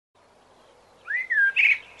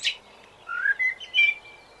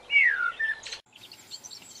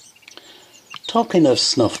Talking of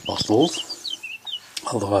snuff bottles,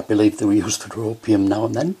 although I believe they were used for opium now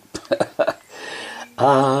and then,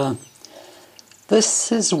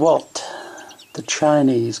 this is what the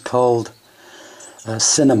Chinese called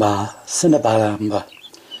Cinnabar amber,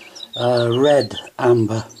 red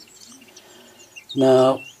amber.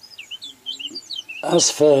 Now, as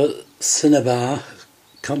for Cinnabar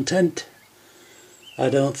content, I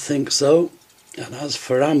don't think so. And as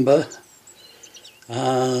for amber,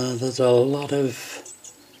 there's a lot of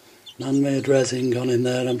man-made resin gone in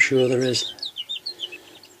there, I'm sure there is.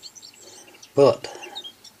 But,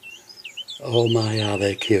 oh my, are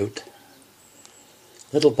they cute.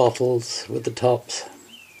 Little bottles with the tops.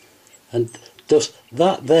 And just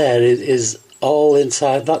that there is all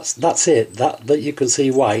inside, that's it, that you can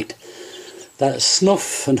see white. That's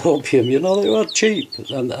snuff and opium, you know, they were cheap.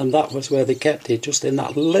 And that was where they kept it, just in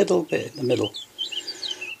that little bit in the middle.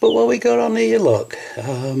 But what we got on here, look,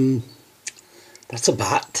 that's a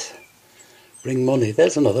bat. Bring money.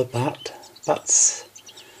 There's another bat. Bats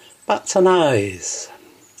and eyes.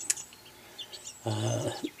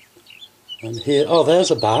 And here, oh, there's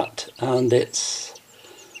a bat, and it's,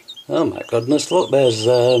 oh my goodness, look, there's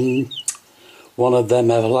one of them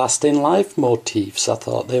everlasting life motifs. I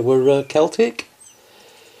thought they were Celtic.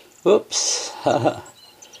 Oops.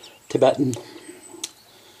 Tibetan.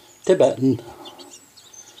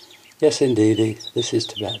 Yes, indeedy, this is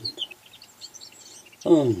Tibetan.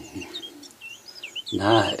 Oh,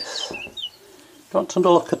 nice. Want to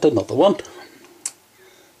look at another one?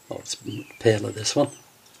 Oh, it's paler, this one.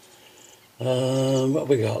 What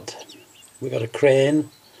we got? We got a crane,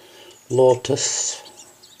 lotus,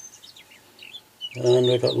 and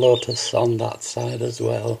we got lotus on that side as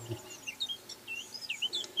well.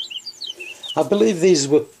 I believe these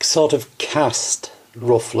were sort of cast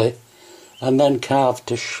roughly and then carved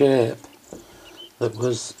to shape that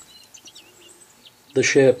was the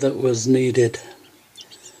shape that was needed.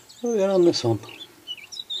 What we got on this one?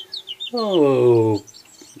 Oh,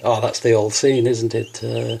 that's the old scene, isn't it?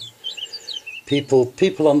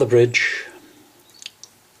 People on the bridge.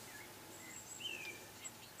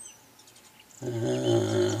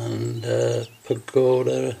 And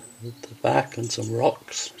pagoda at the back and some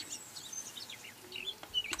rocks.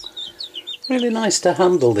 Really nice to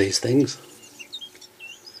handle these things.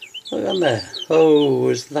 Look on there. Oh,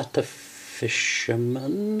 is that a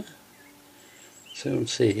fisherman? Soon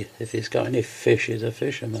see if he's got any fish. He's a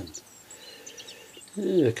fisherman.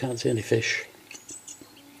 Ooh, I can't see any fish.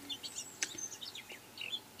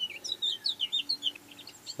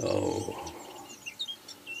 Oh.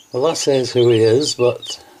 Well, that says who he is,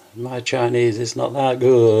 but my Chinese is not that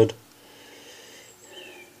good.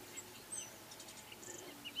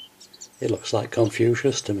 It looks like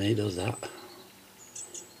Confucius to me, does that?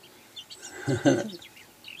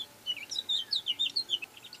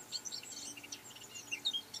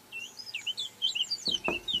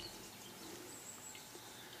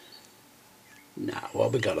 Now,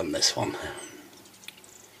 what we got on this one?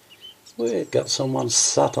 We've got someone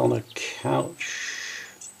sat on a couch.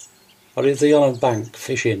 Or is he on a bank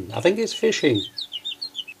fishing? I think it's fishing.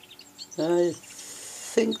 I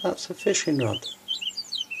think that's a fishing rod.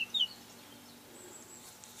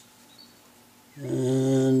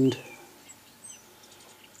 And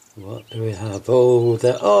what do we have?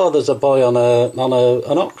 Oh, there's a boy on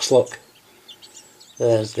an ox. Look,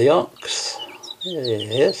 there's the ox. There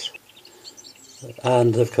he is.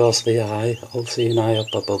 And of course the eye, all-seeing eye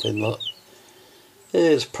up above him. Look,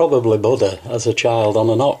 it's probably Buddha as a child on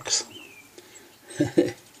an ox.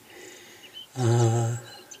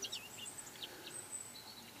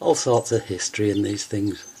 All sorts of history in these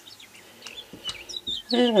things.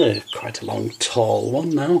 Yeah, quite a long, tall one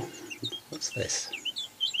now. What's this?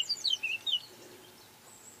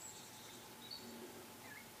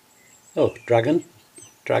 Oh, dragon.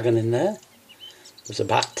 Dragon in there. There's a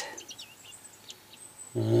bat.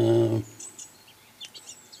 Oh,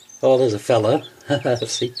 there's a fella.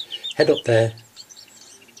 See, head up there.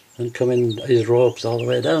 And coming his robes all the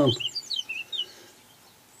way down.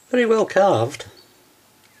 Very well carved.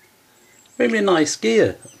 Really nice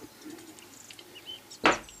gear.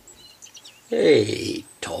 Hey,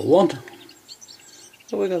 tall one. What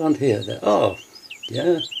have we got on here? There? Oh,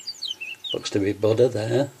 yeah. Looks to be Buddha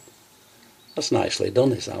there. That's nicely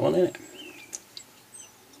done, is that one, isn't it?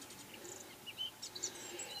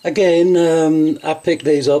 Again, I picked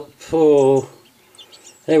these up for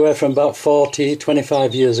anywhere from about 40,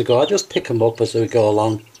 25 years ago. I just pick them up as we go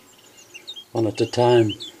along, one at a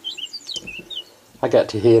time. I get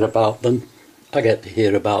to hear about them.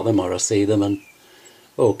 Or I see them and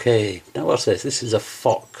okay, now what's this? This is a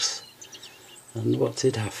fox. And what's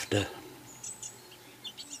it after?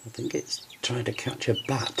 I think it's trying to catch a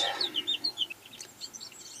bat.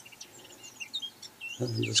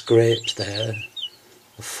 And there's grapes there.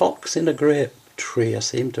 A fox in a grape tree, I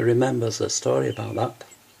seem to remember there's a story about that.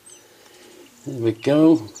 There we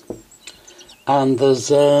go. And there's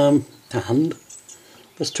two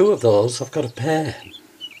of those. I've got a pair.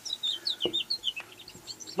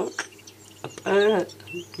 Look, a pair.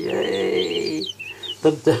 Yay!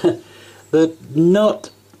 They're not.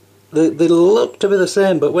 They look to be the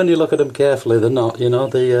same, but when you look at them carefully, they're not. You know,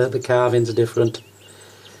 the carvings are different.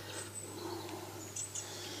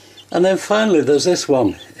 And then finally, there's this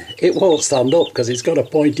one. It won't stand up because it's got a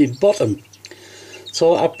pointed bottom.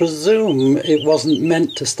 So I presume it wasn't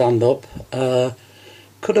meant to stand up.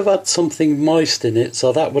 Could have had something moist in it,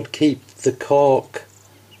 so that would keep the cork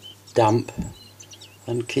damp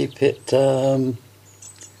and keep it...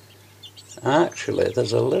 Actually,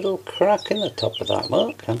 there's a little crack in the top of that.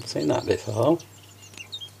 Look, I haven't seen that before.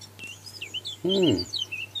 Doesn't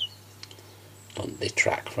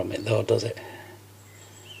detract from it though, does it?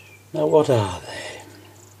 Now what are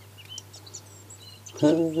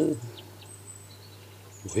they?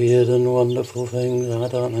 Weird and wonderful things, I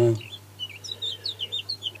don't know.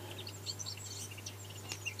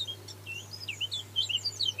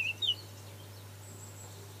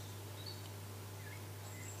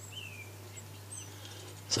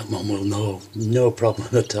 Someone will know, no problem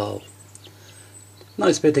at all.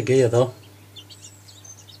 Nice bit of gear though.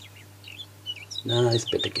 Nice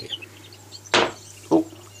bit of gear. Oh.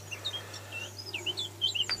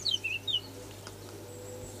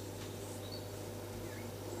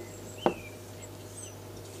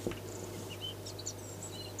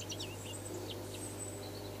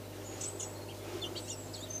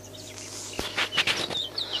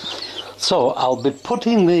 So I'll be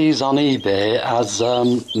putting these on eBay as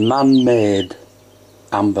man-made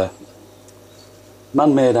amber.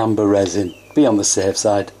 Man-made amber resin. Be on the safe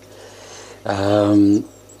side. Some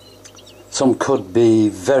could be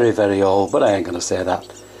very, very old, but I ain't going to say that.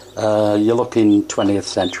 You're looking 20th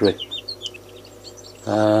century.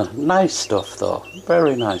 Nice stuff though.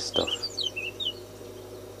 Very nice stuff.